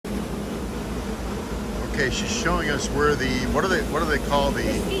Okay, she's showing us where the what do they call the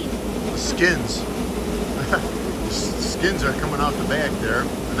skins? Skins are coming out the back there,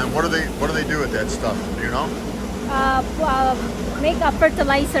 and then what do they do with that stuff? Do you know? Make a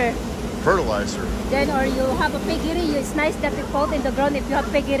fertilizer. Fertilizer. Then, or you have a piggery. It's nice that you put in the ground if you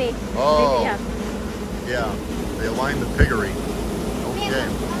have piggery. Oh. Yeah. Yeah. They align the piggery. Okay.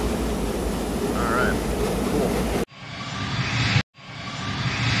 All right. Cool.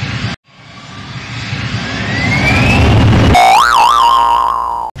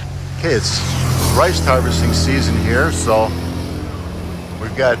 Okay, it's rice harvesting season here, so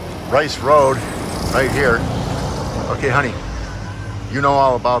we've got Rice Road right here. Okay, honey, you know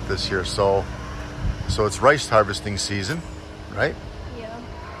all about this here, so it's rice harvesting season, right? Yeah.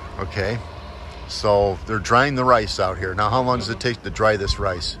 Okay, so they're drying the rice out here. Now, how long does it take to dry this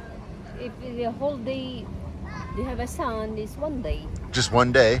rice? If the whole day they have a sun, it's 1 day. Just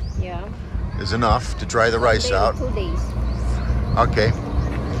 1 day? Yeah. Is enough to dry the rice out? 2 days. Okay.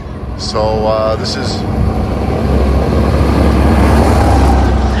 So this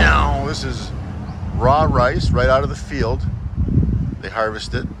is raw rice right out of the field. They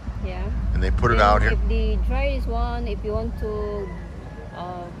harvest it. Yeah. And they put it out here. If the driest one, if you want to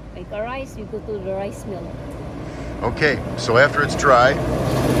make a rice, you go to the rice mill. Okay. So after it's dry,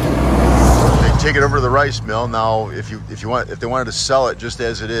 they take it over to the rice mill. Now, if they wanted to sell it just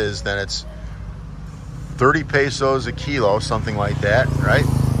as it is, then it's 30 pesos a kilo, something like that, right?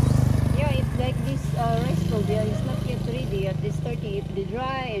 Like this rice mill, it's not yet ready at this 30. If the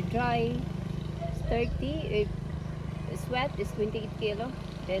dry it's 30. If it's wet, it's 28 kilo.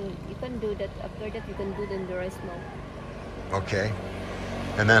 Then you can do that. After that, you can do it in the rice mill. Okay.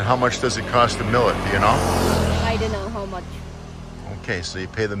 And then how much does it cost to mill it? Do you know? I don't know how much. Okay, so you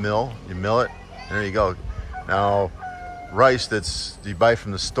pay the mill, you mill it, and there you go. Now, rice that's you buy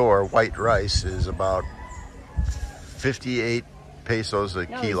from the store, white rice, is about 58 pesos a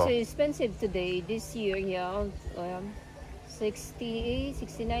kilo. It's expensive today, this year, yeah. 68,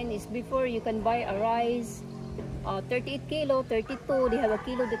 69 is before you can buy a rice. 38 kilo, 32, they have a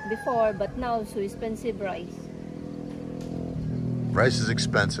kilo that before, but now so expensive rice. Rice is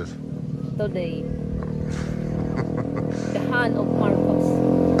expensive. Today. The hand of Marcos.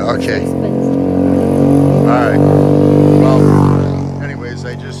 Okay. So expensive. All right. Well, anyways,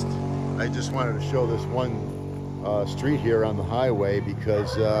 I just wanted to show this one street here on the highway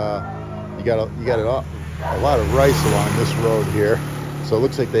because you got a lot of rice along this road here. So it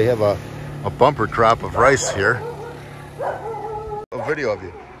looks like they have a bumper crop of rice here. A video of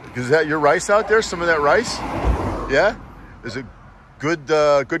you. Is that your rice out there? Some of that rice? Yeah? Is it good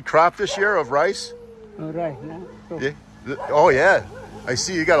crop this year of rice? Right. Yeah. Oh yeah. I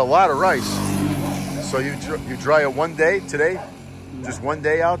see you got a lot of rice. So you dry it 1 day today? Just 1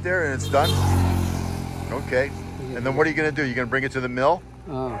 day out there and it's done? Okay. And then what are you going to do? You're going to bring it to the mill?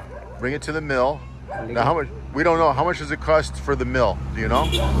 Bring it to the mill. Now how much? We don't know. How much does it cost for the mill? Do you know?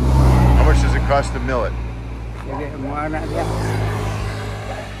 How much does it cost to mill it?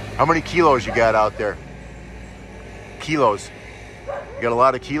 How many kilos you got out there? Kilos. You got a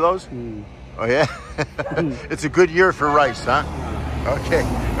lot of kilos? Oh yeah? It's a good year for rice, huh? Okay.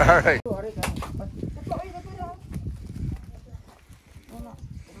 All right.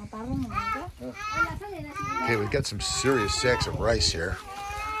 Okay, we've got some serious sacks of rice here.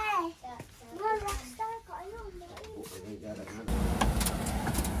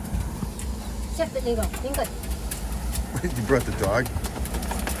 You brought the dog?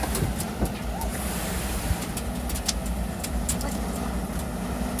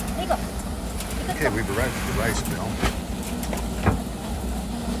 Okay, we've arrived at the rice mill.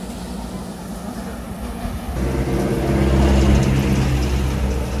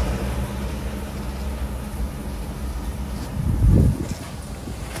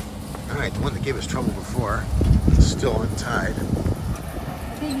 All right, the one that gave us trouble before is still untied.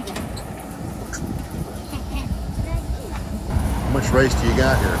 How much rice do you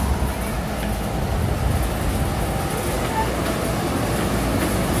got here?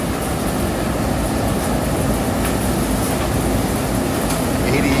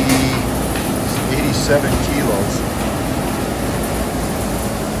 $87 kilos.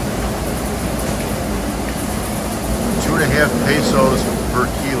 $2.5 pesos per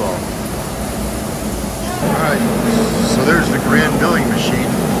kilo. All right, so there's the grand milling machine.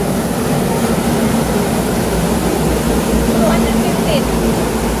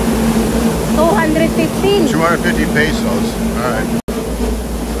 215. 250 pesos. All right.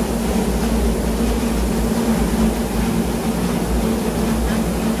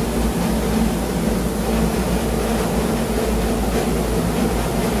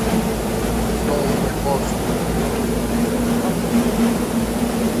 Close.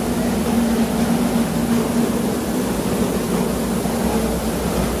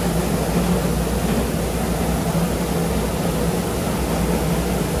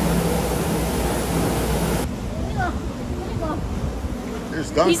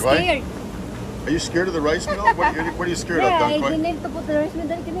 Dunk, He's right? scared. Are you scared of the rice mill? What are you scared Yeah, of, I Dunk? didn't have to put the rice mill.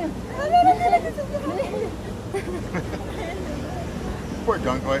 Dali ka na. Poor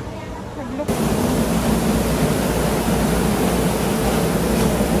Dunk.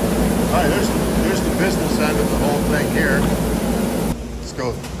 Alright, there's the business end of the whole thing here.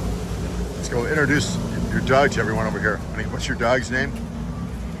 Let's go introduce your dog to everyone over here. I mean, what's your dog's name?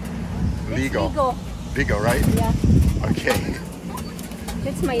 Ligo. Ligo. Ligo, right? Yeah. Okay.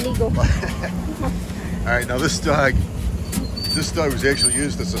 That's my Ligo. Alright, now this dog was actually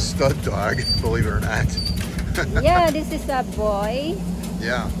used as a stud dog, believe it or not. Yeah, this is a boy.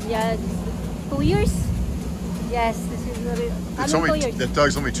 Yeah. Yeah, 2 years. Yes, this is It's 2 years. that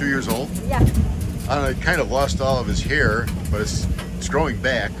dog's only 2 years old. Yeah. I don't know, it kind of lost all of his hair, but it's growing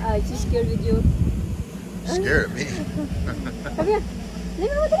back. She's scared with you. Scared of me. Come here.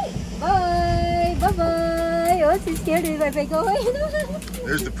 Bye. Bye-bye. Oh, she's scared if I go away.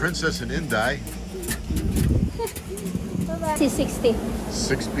 There's the princess in Indai. Bye-bye. She's 60.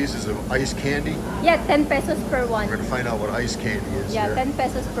 6 pieces of ice candy. Yeah, 10 pesos per one. We're gonna find out what ice candy is. Yeah, here. 10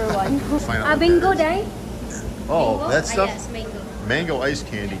 pesos per one. Find out what Bingo, that is. Dai? Oh, Mango? that stuff? Yes, mango. Mango ice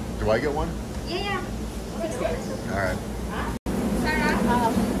candy. Do I get one? Yeah. 60 pesos. All right.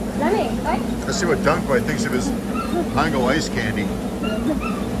 Lami, right? Let's see what Dunkboy thinks of his mango ice candy.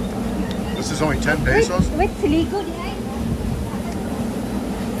 This is only 10 pesos? Wait, Ligo, Dai?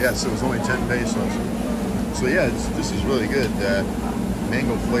 Yes, it was only 10 pesos. So yeah, this is really good.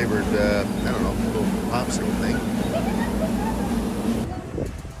 Mango flavored, I don't know, little popsicle thing.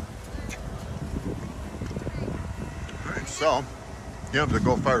 All right, so you have to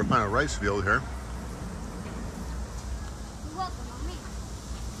go far to find a rice field here.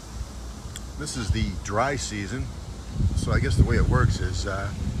 This is the dry season, so I guess the way it works is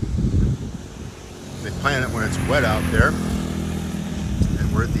they plant it when it's wet out there,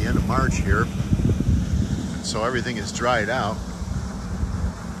 and we're at the end of March here, and so everything is dried out.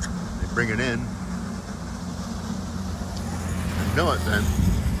 They bring it in and mill it then,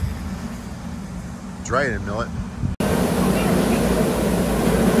 dry it and mill it.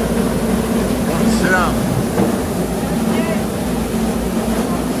 Go and sit down.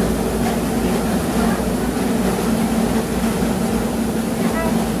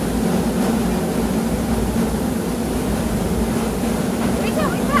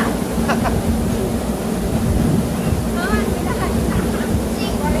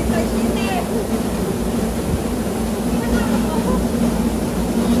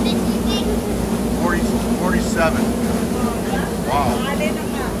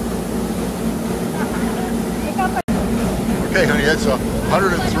 Okay, honey, that's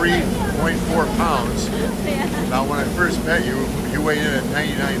 103.4 pounds. Now, when I first met you, you weighed in at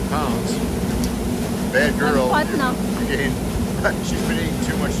 99 pounds. Bad girl. What now? She's been eating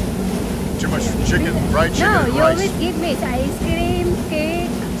too much chicken, fried chicken No, and you rice. always give me ice cream, cake,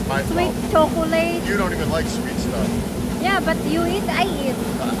 It's my sweet fault. chocolate. You don't even like sweet stuff. Yeah, but you eat, I eat.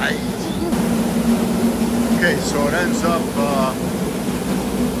 I eat. Okay, so it ends up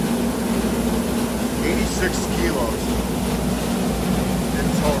 86 kilos in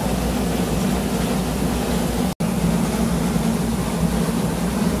total.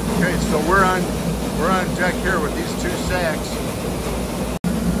 Okay, so we're on deck here with these 2 sacks.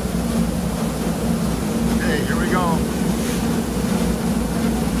 Okay, here we go.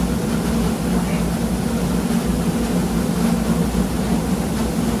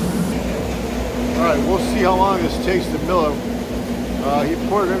 All right, we'll see how long this takes to mill it. He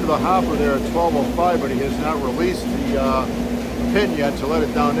poured it into the hopper there at 12:05, but he has not released the pin yet to let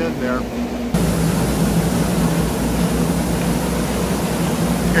it down in there.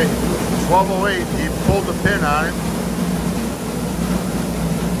 Okay, 12:08, he pulled the pin on it.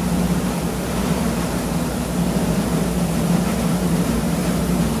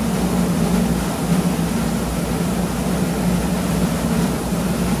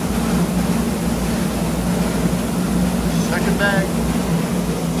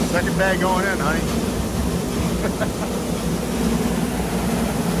 Second bag going in, honey.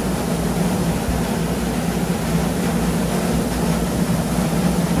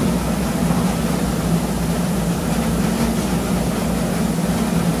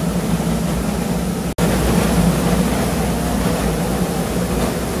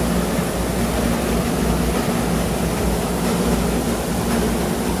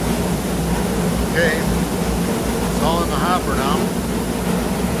 Okay, it's all in the hopper now.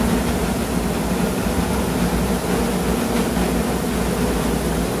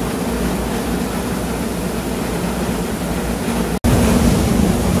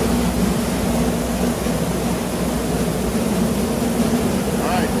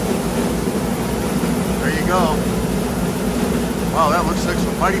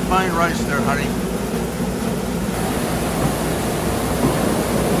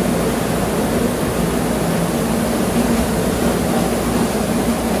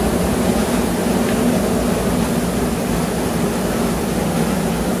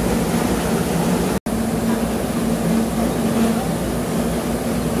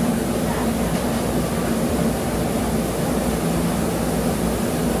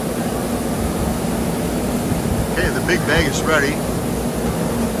 big bag is ready.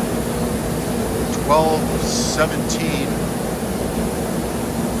 12:17.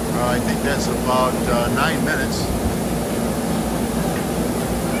 I think that's about 9 minutes.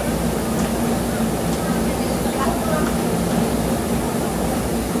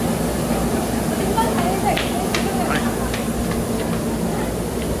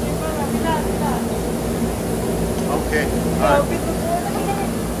 Okay. All right.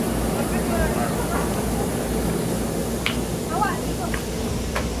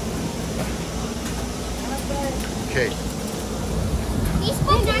 Okay.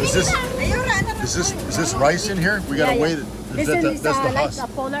 Is this rice in here? We gotta weigh it. That's the husk. Like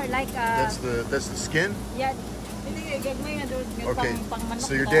a polar, like That's the skin. yeah. Okay.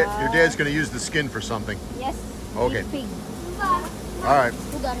 So your dad's gonna use the skin for something. Yes. Okay. Pig. All right.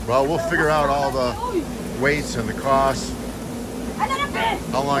 Well, we'll figure out all the weights and the costs,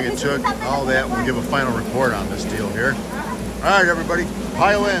 how long it took, all that. We'll give a final report on this deal here. All right, everybody,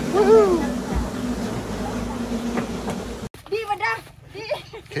 pile in.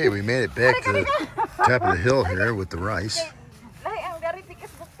 Okay, we made it back to the top of the hill here with the rice.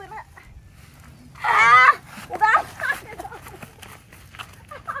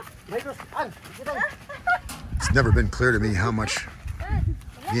 It's never been clear to me how much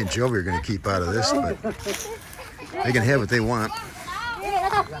me and Jovi are going to keep out of this, but they can have what they want.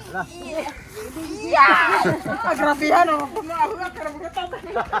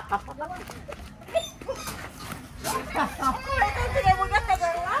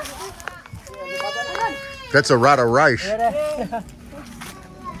 That's a rod of rice. And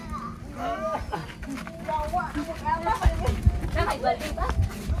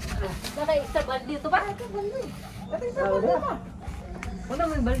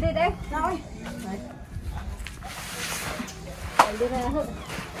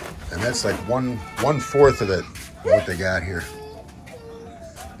that's like one-fourth of it, what they got here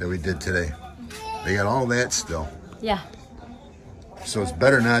that we did today. They got all that still. Yeah. So it's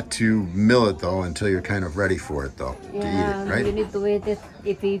better not to mill it though until you're kind of ready for it though, to eat it, right? You need to wait it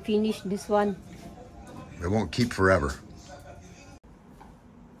if we finish this one. It won't keep forever.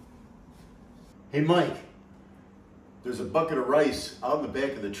 Hey Mike, there's a bucket of rice out in the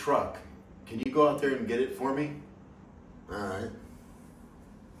back of the truck. Can you go out there and get it for me? All right.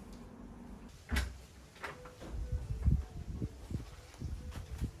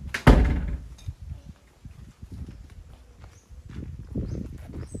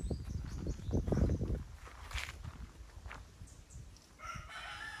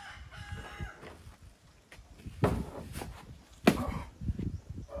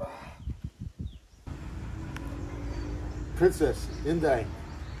 Princess, Indai,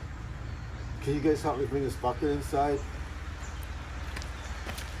 can you guys help me bring this bucket inside?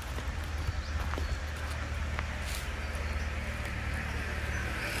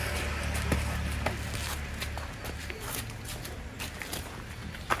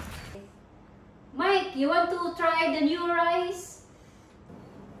 Mike, you want to try the new rice?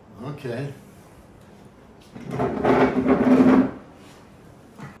 Okay.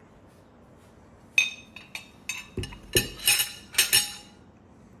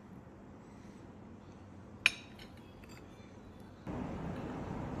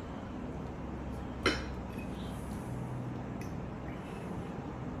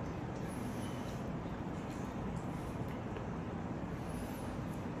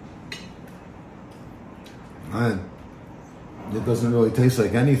 It doesn't really taste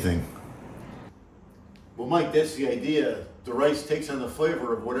like anything. Well, Mike, that's the idea. The rice takes on the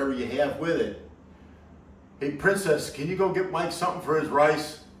flavor of whatever you have with it. Hey, Princess, can you go get Mike something for his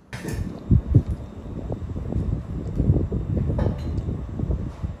rice?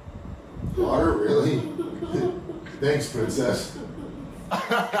 Water, really? Thanks, Princess.